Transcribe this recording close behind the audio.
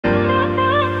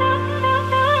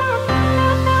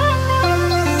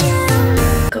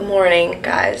morning,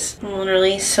 guys. I'm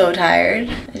literally so tired.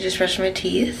 I just brushed my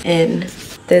teeth in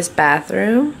this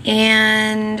bathroom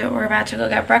and we're about to go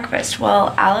get breakfast.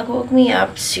 Well, Alec woke me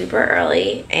up super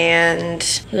early and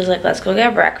he was like, let's go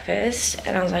get breakfast.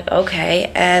 And I was like,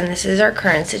 okay. And this is our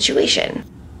current situation.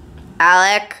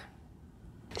 Alec.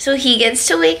 So he gets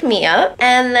to wake me up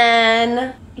and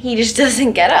then he just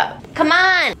doesn't get up. Come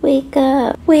on. Wake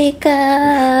up. Wake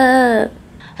up.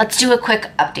 Let's do a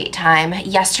quick update time.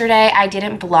 Yesterday, I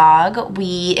didn't vlog.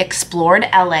 We explored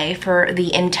LA for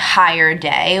the entire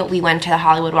day. We went to the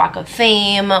Hollywood Walk of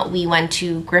Fame. We went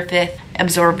to Griffith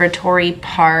Observatory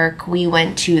Park. We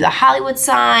went to the Hollywood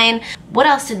sign. What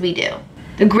else did we do?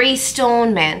 The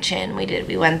Greystone Mansion.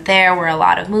 We went there where a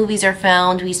lot of movies are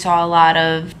filmed. We saw a lot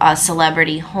of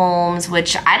celebrity homes,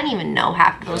 which I didn't even know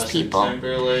half of those people.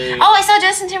 Timberlake. Oh, I saw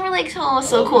Justin Timberlake. Oh,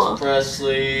 so cool.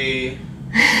 Presley.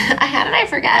 How did I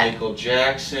forget? Michael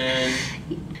Jackson.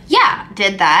 Yeah,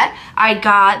 did that. I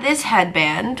got this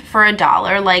headband for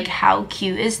 $1. Like, how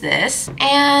cute is this?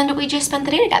 And we just spent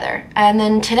the day together. And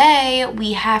then today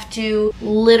we have to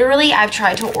literally, I've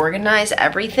tried to organize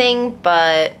everything,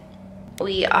 but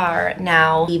we are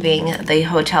now leaving the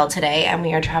hotel today and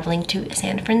we are traveling to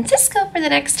San Francisco for the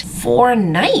next 4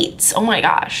 nights. Oh my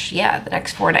gosh, yeah, the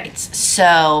next 4 nights.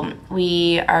 So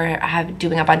we are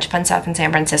doing a bunch of fun stuff in San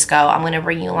Francisco. I'm gonna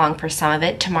bring you along for some of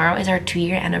it. Tomorrow is our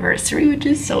 2-year anniversary, which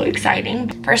is so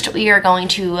exciting. First, we are going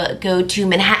to go to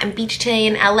Manhattan Beach today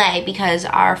in LA because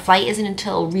our flight isn't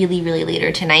until really, really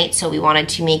later tonight. So we wanted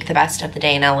to make the best of the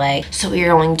day in LA. So we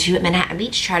are going to Manhattan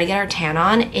Beach, try to get our tan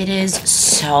on.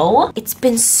 It's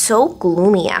been so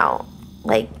gloomy out.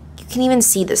 Like, you can even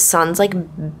see the sun's like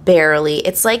barely,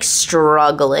 it's like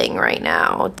struggling right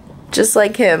now. Just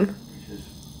like him.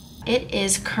 It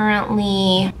is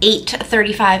currently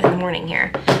 8:35 in the morning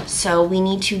here. So we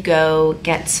need to go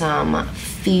get some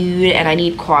food and I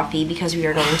need coffee because we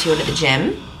are going to go to the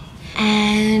gym.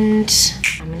 And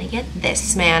I'm gonna get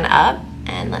this man up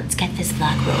and let's get this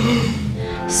vlog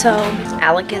rolling. So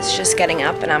Alec is just getting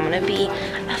up and I'm gonna be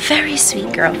a very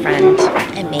sweet girlfriend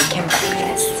and make him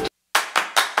breakfast.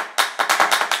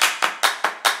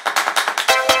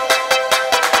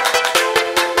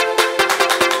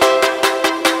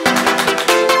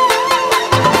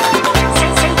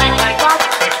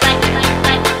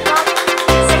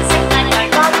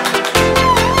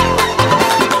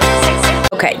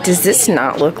 Okay, does this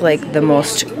not look like the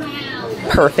most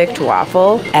perfect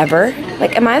waffle ever?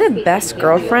 Like, am I the best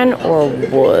girlfriend or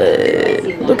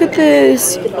what? Look at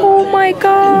this. Oh my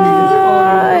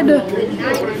god.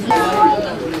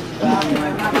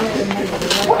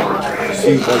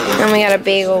 And we got a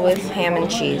bagel with ham and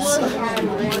cheese.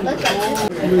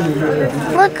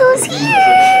 Look who's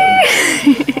here.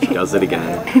 He does it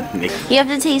again. You have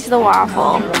to taste the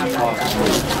waffle.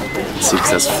 See,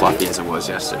 it's as fluffy as it was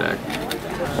yesterday.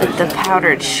 With the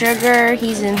powdered sugar,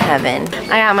 he's in heaven.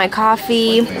 I got my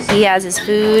coffee, he has his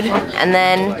food, and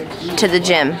then to the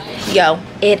gym. Yo,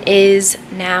 it is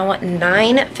now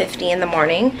 9:50 in the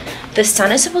morning. The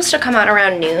sun is supposed to come out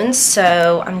around noon,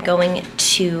 so I'm going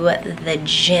to the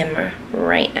gym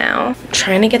right now. I'm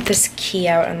trying to get this key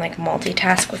out and like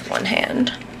multitask with one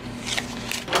hand.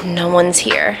 No one's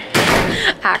here.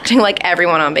 Acting like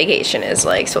everyone on vacation is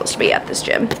like supposed to be at this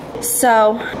gym.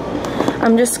 So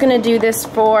I'm just gonna do this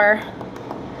for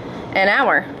an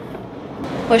hour.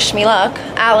 Wish me luck.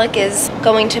 Alec is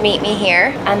going to meet me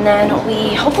here and then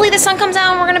hopefully the sun comes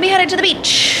out and we're gonna be headed to the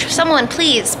beach. Someone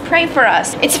please pray for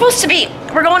us. It's supposed to be,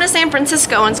 we're going to San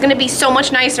Francisco and it's gonna be so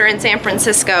much nicer in San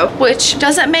Francisco, which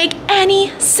doesn't make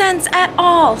any sense at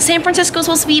all. San Francisco is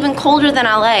supposed to be even colder than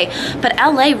LA, but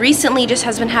LA recently just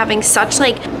has been having such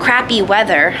like crappy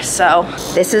weather. So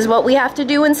this is what we have to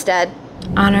do instead.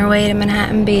 On our way to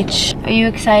Manhattan Beach. Are you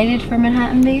excited for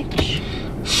Manhattan Beach?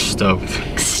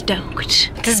 Stoked.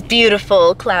 Stoked. This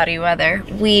beautiful cloudy weather.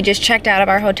 We just checked out of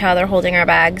our hotel. They're holding our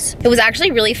bags. It was actually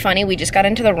really funny. We just got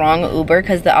into the wrong Uber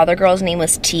because the other girl's name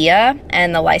was Tia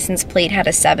and the license plate had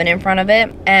a 7 in front of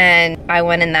it. And I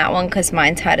went in that one because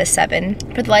mine's had a 7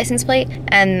 for the license plate.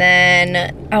 And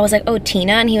then I was like, oh,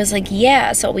 Tina? And he was like,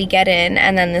 yeah. So we get in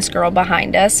and then this girl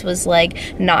behind us was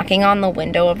like knocking on the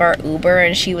window of our Uber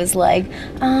and she was like,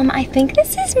 I think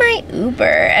this is my Uber.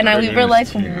 And we were like,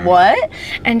 what?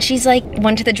 And she's like,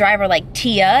 went to the driver like,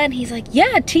 Tia? And he's like,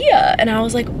 yeah, Tia. And I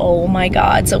was like, oh my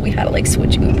god. So we had to like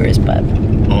switch Ubers, but.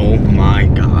 Oh my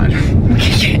god.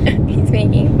 He's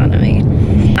making fun of me.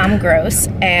 I'm gross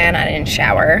and I didn't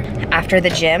shower after the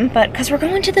gym, but because we're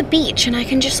going to the beach and I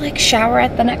can just like shower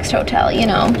at the next hotel, you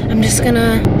know. I'm just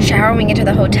gonna shower when we get to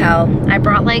the hotel. I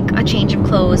brought like a change of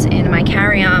clothes in my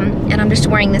carry-on and I'm just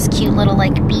wearing this cute little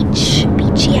like beachy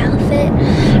outfit.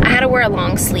 I had to wear a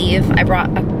long sleeve.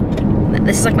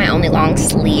 This is like my only long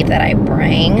sleeve that I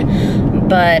bring,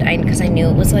 but because I knew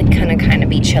it was like kind of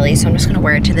be chilly, so I'm just gonna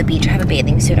wear it to the beach. I have a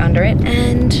bathing suit under it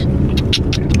and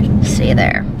see you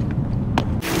there.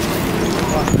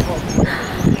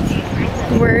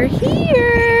 We're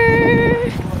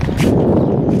here.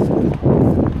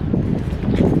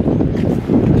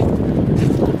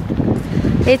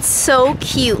 It's so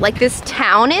cute. Like this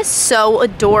town is so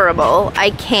adorable.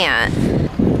 I can't.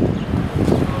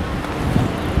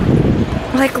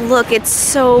 Like look, it's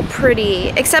so pretty.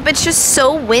 Except it's just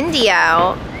so windy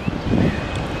out.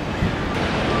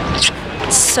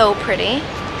 It's so pretty.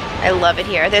 I love it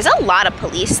here. There's a lot of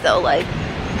police though, like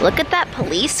look at that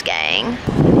police gang.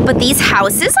 But these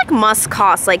houses like must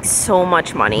cost like so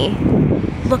much money.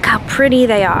 Look how pretty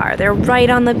they are. They're right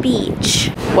on the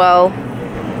beach. Well,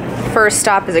 first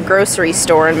stop is a grocery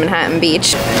store in Manhattan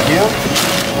Beach.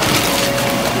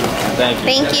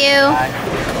 Thank you.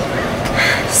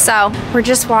 So we're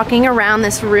just walking around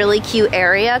this really cute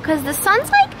area because the sun's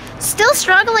like still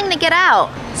struggling to get out.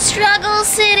 Struggle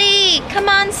City, come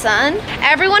on son.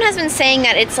 Everyone has been saying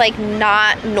that it's like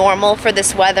not normal for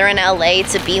this weather in LA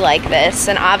to be like this,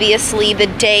 and obviously the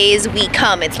days we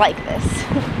come it's like this.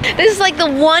 This is like the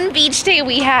one beach day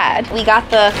we had. We got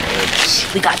the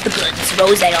goods,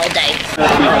 rosé all day.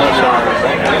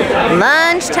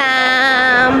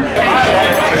 Lunchtime.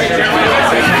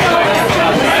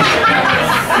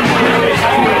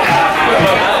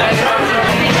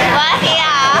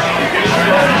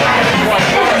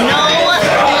 No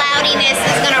cloudiness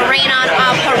is gonna rain on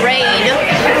our parade.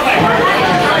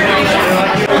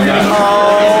 Oh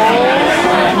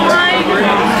my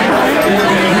God.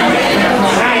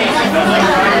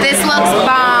 This looks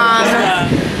bomb.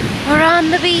 We're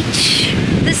on the beach.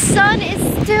 The sun is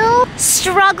still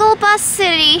struggle bus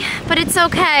city, but it's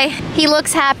okay. He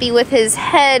looks happy with his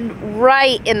head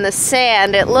right in the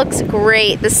sand. It looks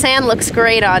great. The sand looks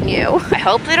great on you. I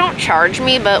hope they don't charge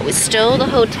me, but we stole the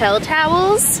hotel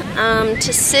towels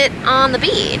to sit on the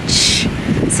beach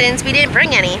since we didn't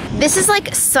bring any. This is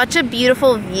like such a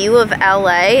beautiful view of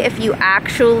LA if you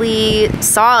actually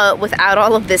saw it without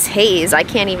all of this haze. I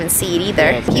can't even see it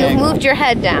either. You've moved your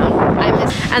head down.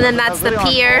 And then that's the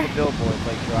pier.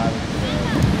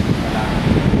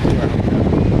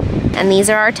 And these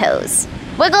are our toes.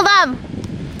 Wiggle them!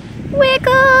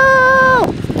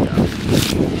 Wiggle!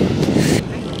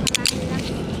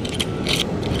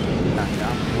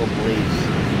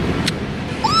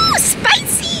 Ooh,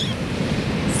 spicy!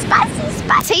 Spicy,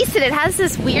 spicy. Taste it, it has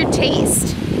this weird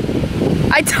taste.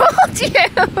 I told you!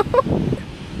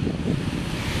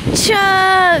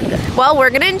 Chug! Well,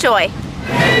 we're gonna enjoy.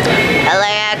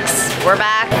 LAX, we're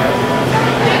back.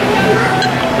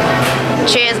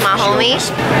 Cheers, my homie.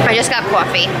 I just got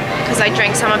coffee because I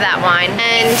drank some of that wine.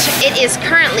 And it is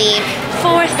currently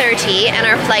 4:30 and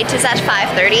our flight is at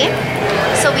 5:30.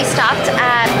 So we stopped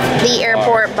at the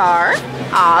airport bar,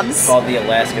 OBS. It's called the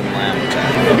Alaskan Lounge.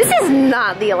 This is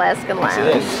not the Alaskan Lounge.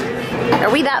 Yes, it is.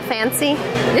 Are we that fancy?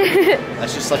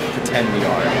 Let's just like pretend we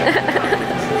are.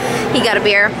 He got a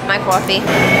beer, my coffee.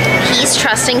 He's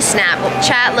trusting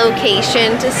Snapchat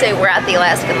location to say we're at the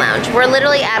Alaskan Lounge. We're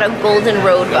literally at a Golden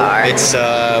Road bar. It's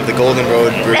the Golden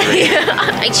Road Brewery.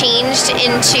 I changed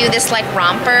into this like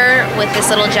romper with this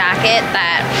little jacket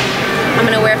that I'm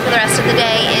gonna wear for the rest of the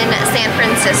day in San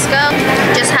Francisco.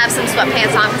 Just have some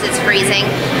sweatpants on because it's freezing.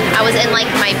 I was in like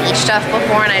my beach stuff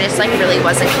before and I just like really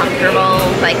wasn't comfortable,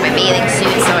 like my bathing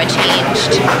suit, so I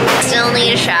changed. Still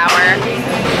need a shower.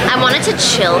 I wanted to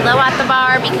chill though at the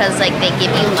bar because like they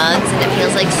give you mugs and it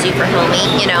feels like super homey.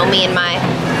 You know, me and my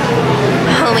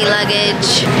homie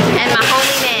luggage and my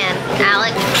homie man,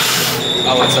 Alec.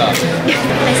 Oh, what's up?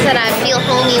 I said I feel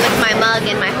homey with my mug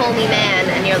and my homie man,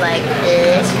 and you're like,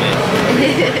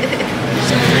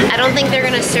 I don't think they're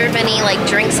gonna serve any like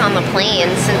drinks on the plane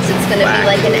since it's gonna be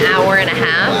like an hour and a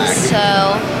half.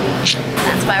 So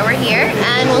that's why we're here,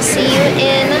 and we'll see you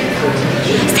in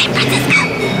San Francisco.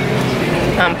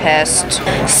 I'm pissed.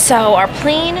 So our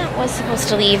plane was supposed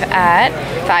to leave at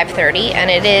 5:30 and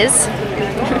it is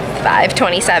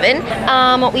 5:27.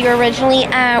 We were originally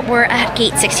we're at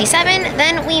gate 67,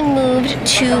 then we moved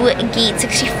to gate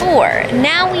 64.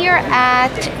 Now we are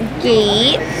at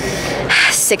gate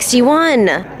 61.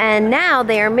 And now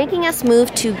they are making us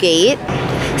move to gate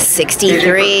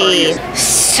 63.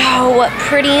 So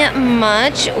pretty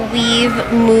much we've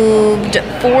moved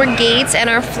 4 gates and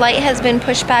our flight has been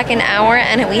pushed back an hour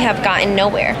and we have gotten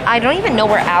nowhere. I don't even know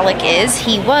where Alec is.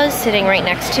 He was sitting right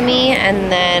next to me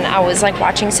and then I was like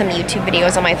watching some YouTube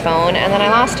videos on my phone and then I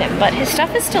lost him. But his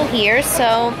stuff is still here,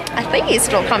 so I think he's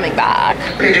still coming back.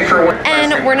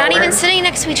 And we're not even sitting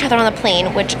next to each other on the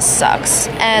plane, which sucks.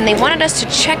 And they wanted us to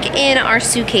check in our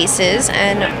suitcases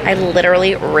and I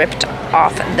literally ripped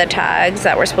off the tags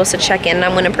that we're supposed to check in.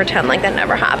 I'm gonna pretend like that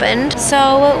never happened.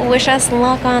 So wish us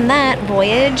luck on that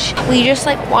voyage. We just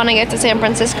like want to get to San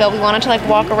Francisco. We wanted to like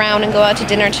walk around and go out to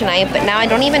dinner tonight, but now I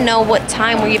don't even know what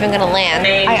time we're even gonna land.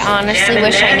 I honestly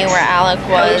wish I knew where Alec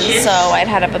was, so I'd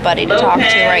had up a buddy to talk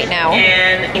to right now.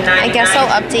 I guess I'll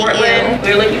update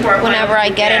you whenever I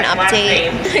get an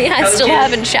update. I still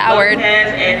haven't showered.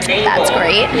 That's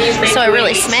great. So I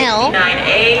really smell.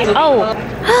 Oh.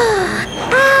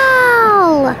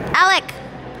 Oh, Alec,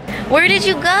 where did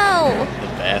you go? The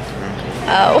bathroom.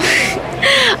 Oh.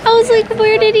 I was like,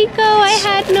 where did he go? I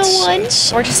had no one.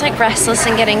 We're just like restless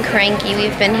and getting cranky.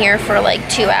 We've been here for like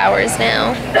 2 hours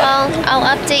now. Well,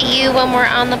 I'll update you when we're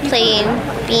on the plane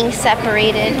being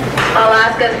separated.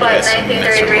 Alaska's flight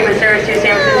 1933 with service to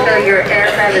San Francisco. Your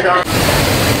aircraft is on.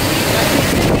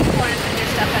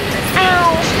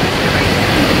 Ow.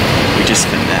 We just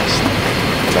finessed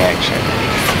the bag check.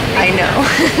 I know.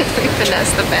 We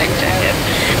finessed the bag check-in.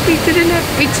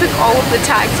 We took all of the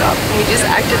tags off and we just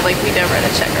acted like we never had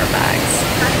to check our bags.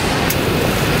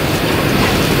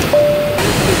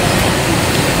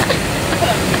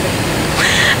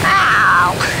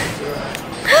 Ow!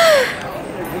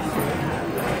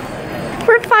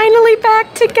 We're finally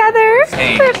back together.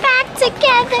 Hey. We're back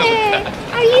together.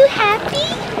 Are you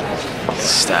happy?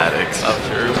 Static. Oh,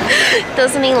 sure.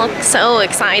 Doesn't he look so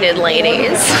excited,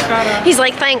 ladies? He's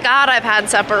like, thank God I've had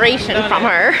separation from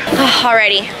her.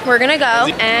 Alrighty, we're gonna go,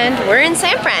 and we're in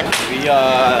San Fran.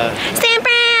 San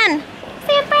Fran!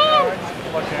 San Fran!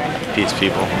 Peace,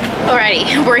 people.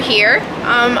 Alrighty, we're here.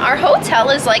 Our hotel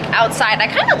is like outside. I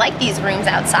kind of like these rooms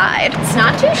outside. It's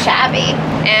not too shabby.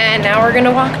 And now we're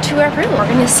gonna walk to our room. We're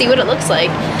gonna see what it looks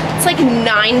like. It's like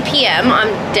 9 p.m.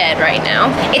 I'm dead right now.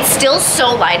 It's still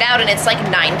so light out and it's like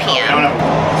 9 p.m.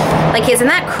 Like, isn't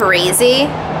that crazy?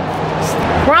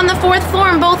 We're on the 4th floor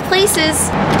in both places.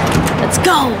 Let's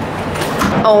go.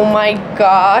 Oh my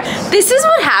gosh. This is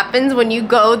what happens when you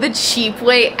go the cheap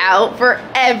way out for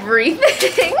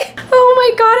everything. Oh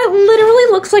my God, it literally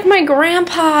looks like my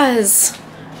grandpa's.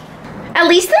 At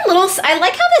least the little, I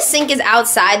like how the sink is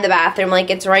outside the bathroom, like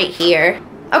it's right here.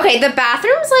 Okay, the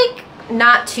bathroom's like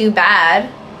not too bad.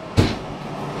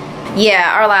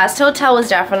 Yeah, our last hotel was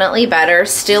definitely better.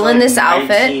 Still in this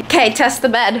outfit. Okay, test the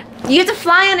bed. You have to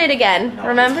fly on it again,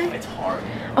 remember? It's hard.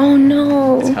 Oh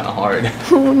no. It's kind of hard.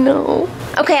 Oh no.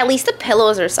 Okay, at least the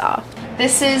pillows are soft.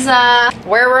 This is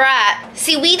where we're at.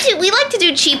 See, we like to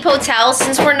do cheap hotels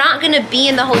since we're not gonna be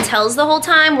in the hotels the whole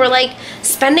time. We're like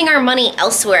spending our money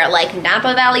elsewhere, like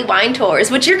Napa Valley wine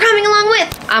tours, which you're coming along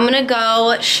with. I'm gonna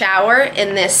go shower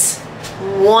in this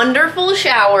wonderful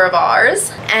shower of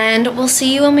ours, and we'll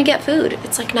see you when we get food.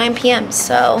 It's like 9 p.m.,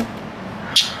 so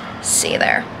see you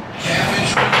there.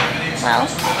 Well,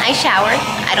 I showered.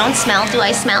 I don't smell. Do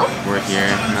I smell? We're here.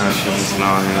 No, she doesn't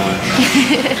smell anymore.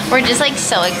 We're just like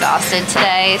so exhausted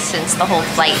today since the whole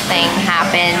flight thing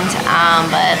happened.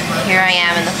 But here I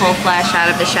am in the full flesh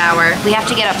out of the shower. We have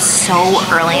to get up so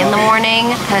early in the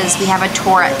morning because we have a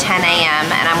tour at 10 a.m.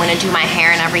 and I'm gonna do my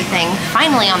hair and everything.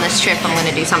 Finally on this trip, I'm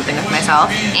gonna do something with myself.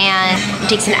 And it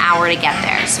takes an hour to get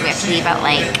there. So we have to leave at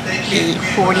like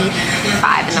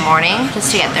 8:45 in the morning just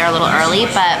to get there a little early.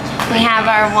 But we have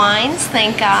our wines,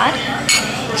 thank God.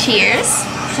 Cheers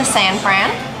to San Fran.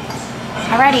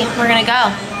 Alrighty, we're gonna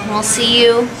go. We'll see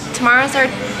you. Tomorrow's our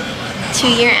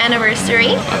 2-year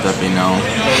anniversary. Let that be known.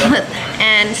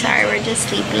 And sorry, we're just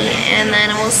sleepy. And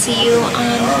then we'll see you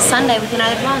on Sunday with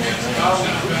another vlog.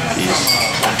 Peace.